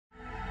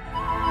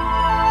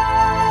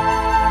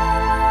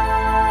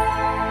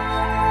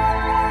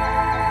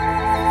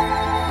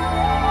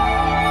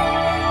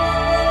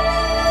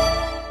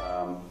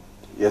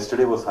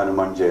yesterday was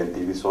Hanuman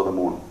Jayanti. We saw the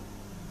moon,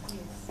 yes.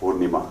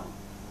 Purnima,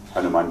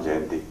 Hanuman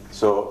Jayanti.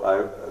 So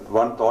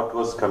one thought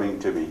was coming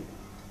to me.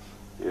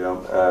 You know,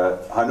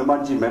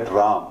 Hanumanji met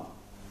Ram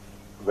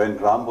when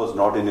Ram was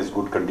not in his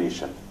good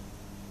condition.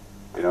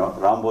 You know,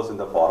 Ram was in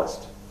the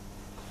forest.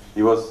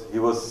 He's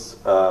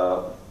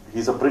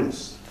a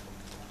prince,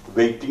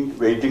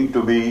 waiting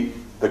to be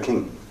the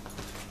king.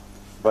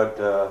 But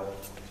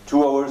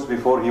 2 hours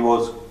before he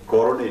was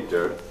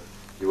coronated,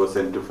 he was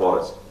sent to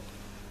forest.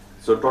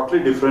 So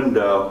totally different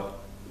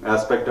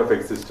aspect of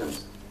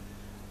existence.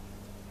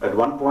 At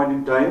one point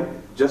in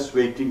time, just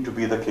waiting to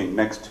be the king,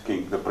 next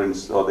king, the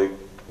prince or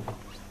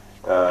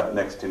the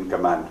next in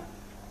command.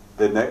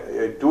 Then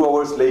 2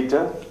 hours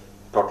later,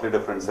 totally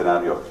different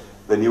scenario.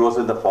 Then he was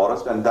in the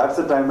forest, and that's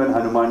the time when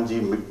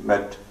Hanumanji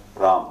met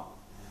Ram.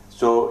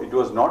 So it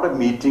was not a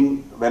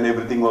meeting when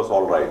everything was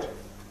all right.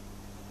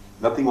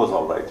 Nothing was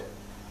all right.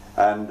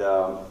 And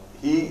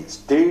he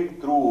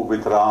stayed through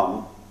with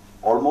Ram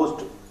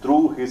almost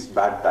through his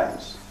bad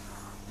times.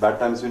 Bad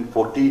times in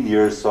 14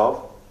 years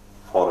of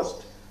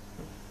forest.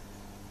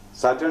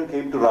 Saturn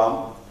came to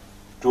Ram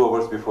 2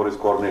 hours before his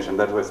coronation.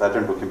 That's why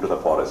Saturn took him to the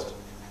forest.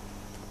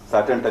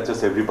 Saturn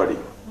touches everybody.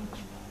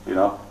 You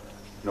know,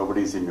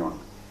 nobody is immune.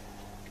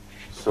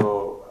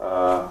 So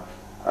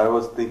I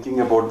was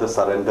thinking about the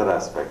surrender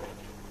aspect.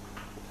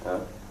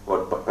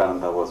 What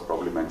Bhaktananda was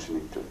probably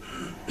mentioning too.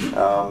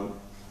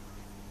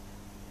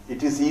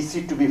 It is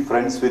easy to be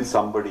friends with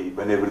somebody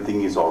when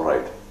everything is all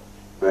right.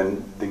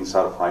 When things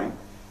are fine,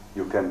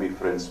 you can be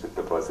friends with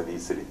the person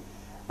easily.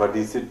 But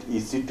is it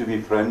easy to be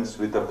friends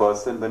with a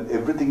person when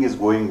everything is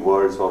going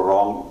worse or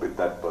wrong with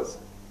that person?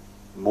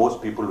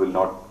 Most people will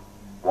not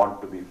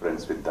want to be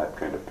friends with that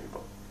kind of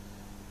people.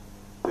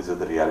 This is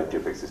the reality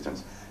of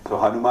existence. So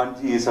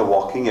Hanumanji is a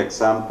walking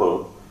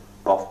example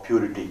of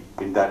purity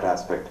in that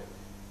aspect.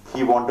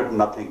 He wanted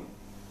nothing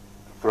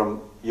from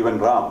even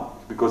Ram,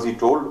 because he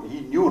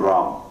knew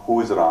Ram,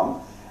 who is Ram,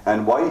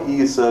 and why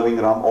he is serving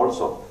Ram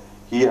also.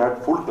 He had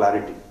full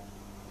clarity.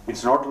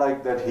 It's not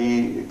like that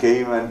he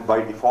came and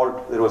by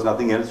default there was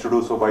nothing else to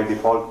do, so by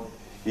default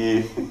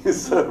he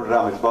served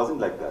Ram. It wasn't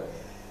like that.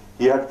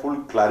 He had full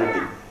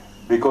clarity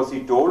because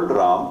he told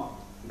Ram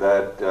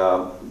that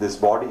this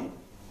body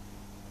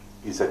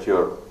is at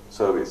your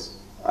service.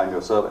 I'm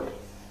your servant.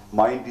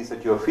 Mind is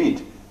at your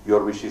feet.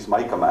 Your wish is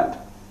my command.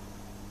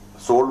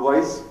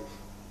 Soul-wise,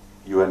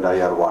 you and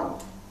I are one.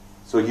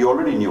 So he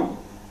already knew.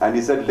 And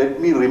he said, let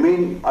me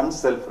remain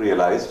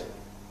unself-realized,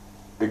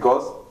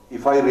 because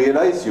if I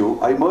realize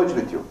you, I merge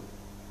with you.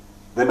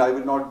 Then I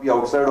will not be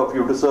outside of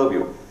you to serve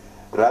you.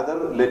 Rather,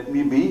 let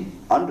me be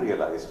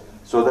unrealized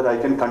so that I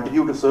can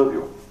continue to serve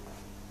you.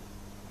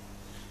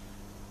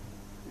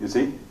 You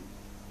see?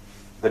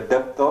 The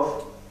depth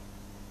of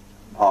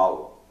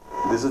bhav.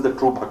 This is the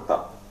true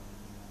bhakta.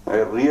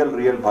 A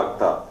real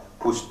bhakta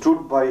who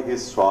stood by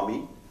his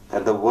Swami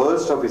at the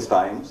worst of his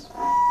times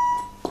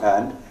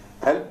and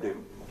helped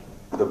him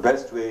the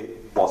best way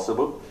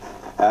possible,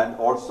 and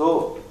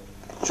also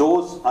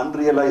chose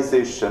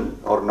unrealization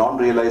or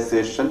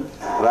non-realization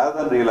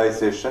rather than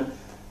realization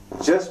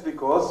just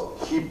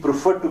because he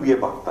preferred to be a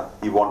bhakta.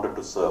 He wanted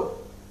to serve.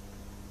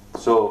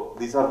 So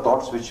these are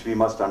thoughts which we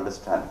must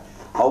understand.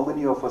 How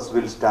many of us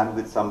will stand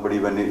with somebody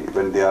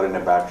when they are in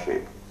a bad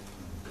shape?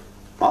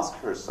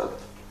 Ask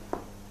yourself.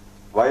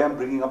 Why I am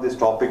bringing up this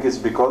topic is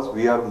because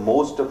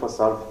most of us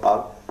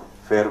are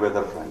fair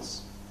weather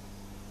friends.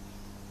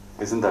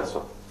 Isn't that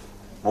so?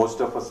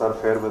 Most of us are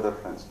fair weather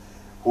friends.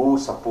 Who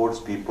supports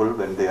people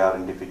when they are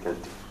in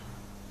difficulty?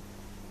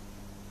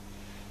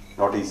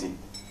 Not easy.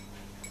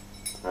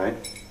 Right?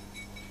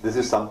 This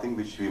is something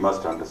which we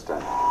must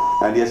understand.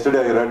 And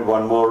yesterday I read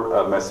one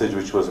more message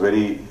which was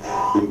very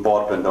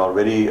important or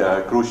very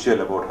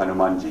crucial about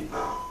Hanumanji.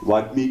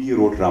 Valmiki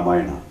wrote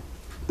Ramayana.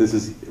 This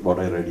is what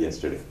I read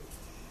yesterday.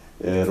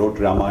 Wrote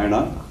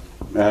Ramayana,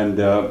 and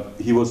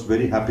he was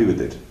very happy with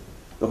it.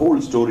 The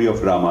whole story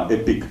of Rama,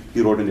 epic.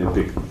 He wrote an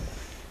epic.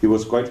 He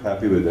was quite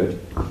happy with it.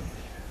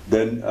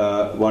 Then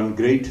one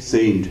great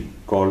saint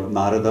called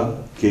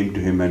Narada came to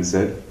him and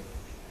said,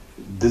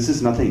 this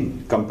is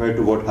nothing compared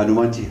to what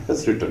Hanumanji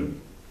has written.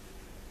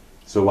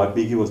 So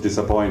Valmiki was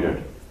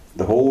disappointed.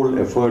 The whole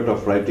effort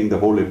of writing the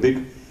whole epic,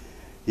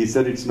 he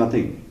said it's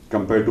nothing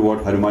compared to what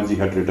Hanumanji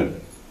had written.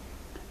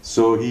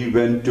 So he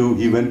went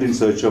in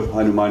search of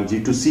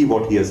Hanumanji to see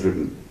what he has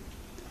written.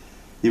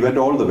 He went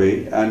all the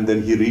way, and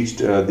then he reached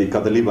the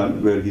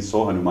Kadalivan where he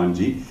saw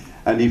Hanumanji,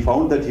 and he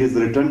found that he has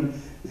written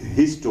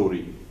his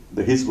story,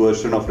 his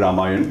version of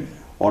Ramayana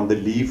on the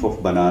leaf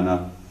of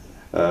banana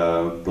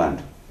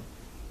plant.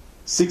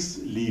 6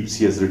 leaves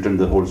he has written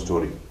the whole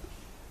story,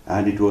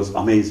 and it was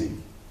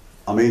amazing.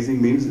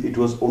 Amazing means it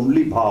was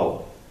only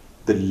bhav.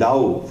 The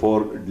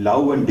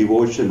love and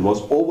devotion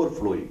was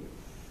overflowing,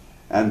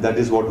 and that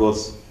is what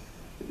was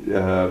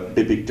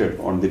depicted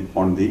on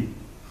the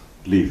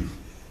leaf.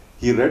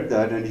 He read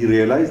that and he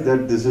realized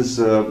that this is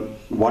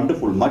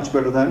wonderful, much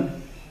better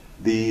than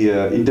the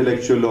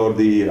intellectual or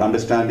the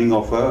understanding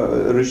of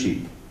a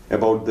rishi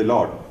about the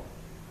Lord.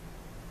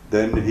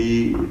 Then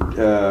he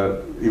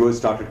was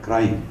started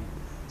crying.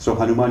 So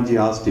Hanumanji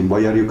asked him,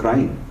 why are you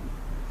crying?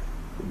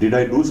 Did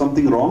I do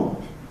something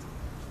wrong?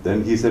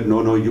 Then he said,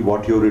 no,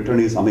 what you have written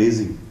is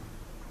amazing.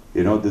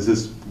 You know, this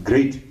is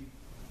great.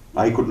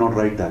 I could not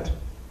write that.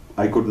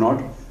 I could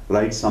not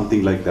write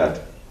something like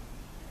that.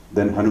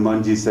 Then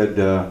Hanumanji said,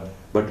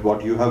 but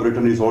what you have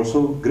written is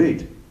also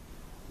great.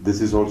 This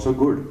is also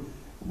good.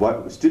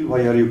 Still,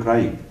 why are you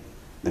crying?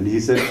 Then he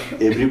said,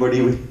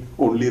 everybody will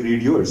only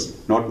read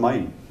yours, not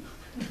mine.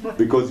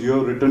 Because you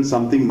have written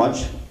something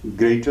much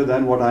greater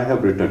than what I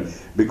have written.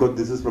 Because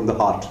this is from the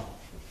heart.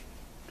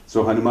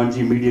 So Hanumanji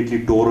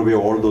immediately tore away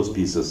all those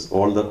pieces.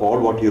 All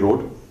what he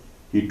wrote,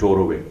 he tore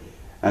away.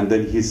 And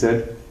then he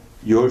said,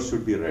 yours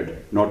should be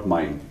read, not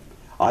mine.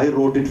 I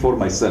wrote it for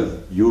myself.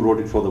 You wrote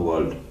it for the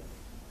world.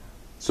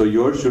 So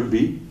yours should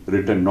be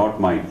written, not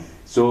mine.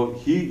 So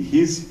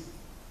his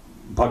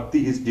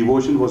bhakti, his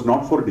devotion was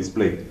not for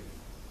display.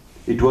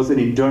 It was an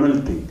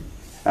internal thing.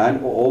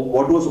 And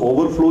what was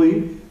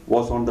overflowing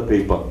was on the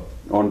paper,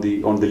 on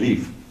the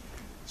leaf.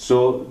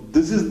 So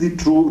this is the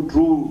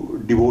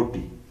true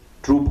devotee,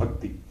 true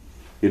bhakti.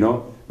 You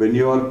know, when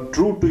you are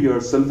true to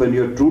yourself, when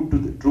you are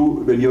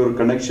when your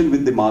connection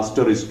with the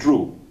master is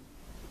true,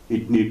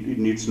 it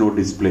needs no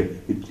display.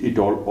 It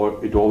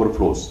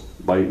overflows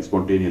by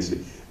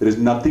spontaneously. There is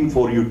nothing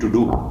for you to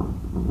do.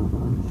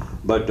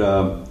 But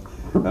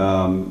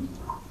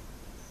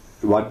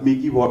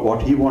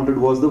what he wanted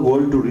was the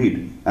world to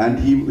read, and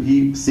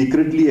he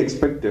secretly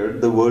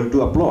expected the world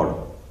to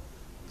applaud.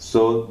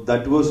 So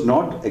that was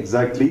not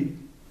exactly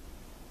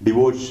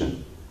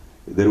devotion.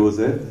 There was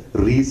a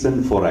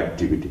reason for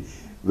activity.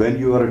 When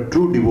you are a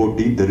true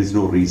devotee, there is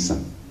no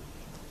reason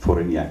for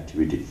any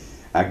activity.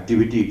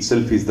 Activity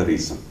itself is the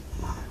reason.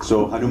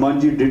 So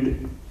Hanumanji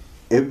did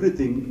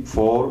everything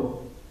for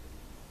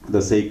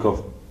the sake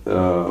of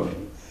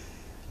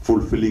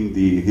fulfilling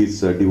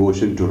his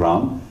devotion to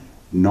Ram,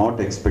 not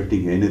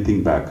expecting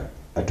anything back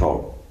at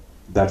all.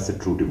 That's a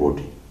true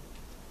devotee.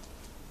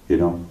 You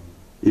know,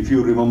 if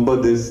you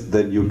remember this,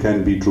 then you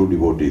can be true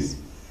devotees.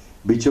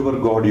 Whichever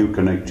God you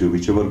connect to,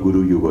 whichever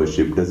Guru you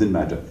worship, doesn't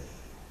matter.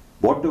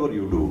 Whatever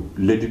you do,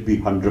 let it be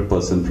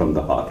 100% from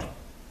the heart.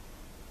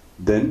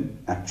 Then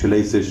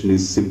actualization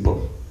is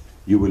simple.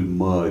 You will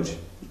merge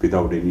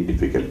without any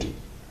difficulty.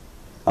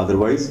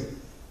 Otherwise,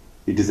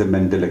 it is a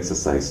mental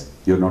exercise.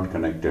 You're not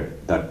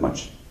connected that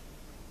much.